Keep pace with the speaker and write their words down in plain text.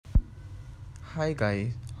Hi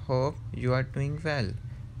guys, hope you are doing well.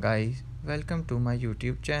 Guys, welcome to my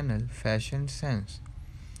YouTube channel Fashion Sense.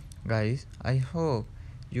 Guys, I hope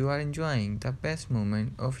you are enjoying the best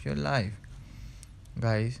moment of your life.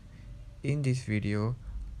 Guys, in this video,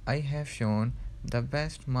 I have shown the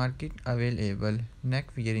best market available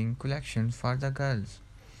neck wearing collections for the girls.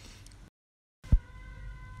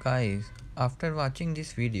 Guys, after watching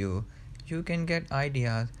this video, you can get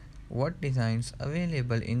ideas what designs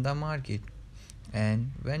available in the market,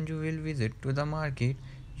 and when you will visit to the market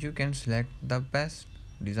you can select the best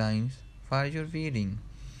designs for your wearing.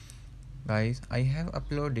 Guys, I have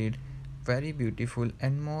uploaded very beautiful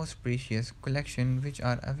and most precious collection which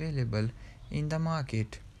are available in the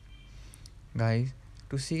market. Guys,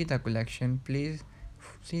 to see the collection please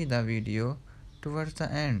see the video towards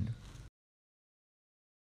the end.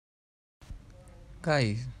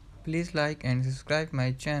 Guys, please like and subscribe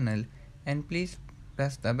my channel and please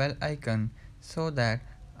press the bell icon so that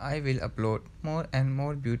I will upload more and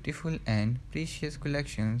more beautiful and precious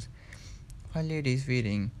collections for ladies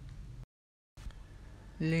wearing.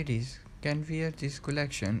 Ladies can wear this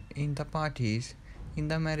collection in the parties, in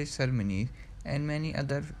the marriage ceremonies and many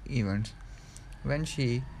other events. When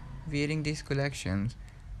she wearing these collections,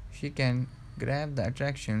 she can grab the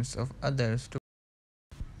attractions of others to.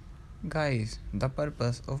 Guys, the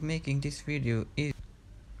purpose of making this video is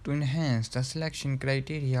to enhance the selection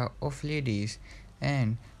criteria of ladies,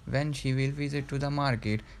 and when she will visit to the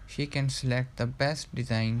market she can select the best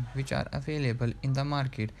design which are available in the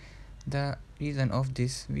market. The reason of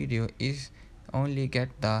this video is only get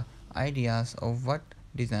the ideas of what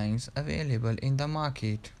designs available in the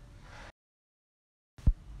market.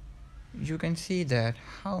 You can see that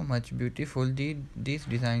how much beautiful these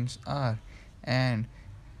designs are and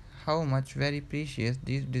how much very precious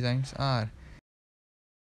these designs are.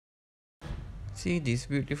 See this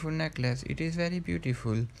beautiful necklace, it is very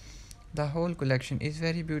beautiful. The whole collection is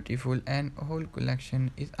very beautiful and whole collection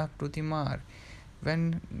is up to the mark.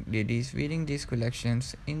 When ladies wearing these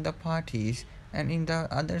collections in the parties and in the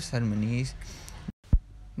other ceremonies,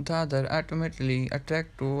 the other automatically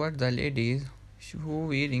attract toward the ladies who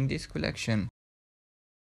wearing this collection.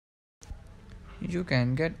 You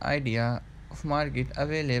can get idea of market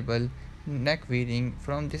available neck wearing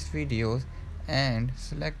from these videos and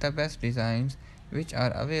select the best designs which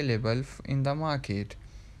are available in the market.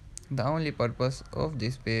 The only purpose of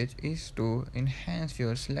this page is to enhance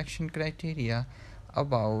your selection criteria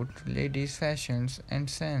about ladies' fashions and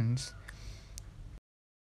sense.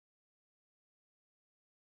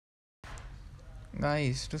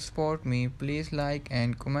 Guys, to support me, please like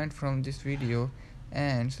and comment from this video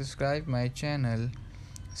and subscribe my channel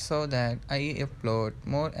so that I upload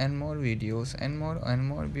more and more videos and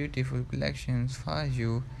more beautiful collections for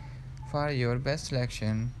you for your best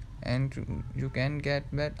selection, and you can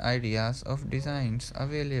get better ideas of designs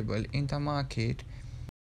available in the market.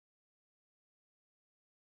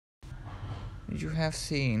 You have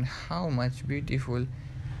seen how much beautiful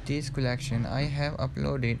this collection I have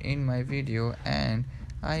uploaded in my video, and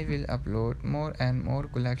I will upload more and more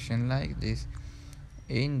collection like this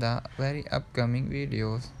in the very upcoming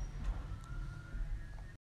videos.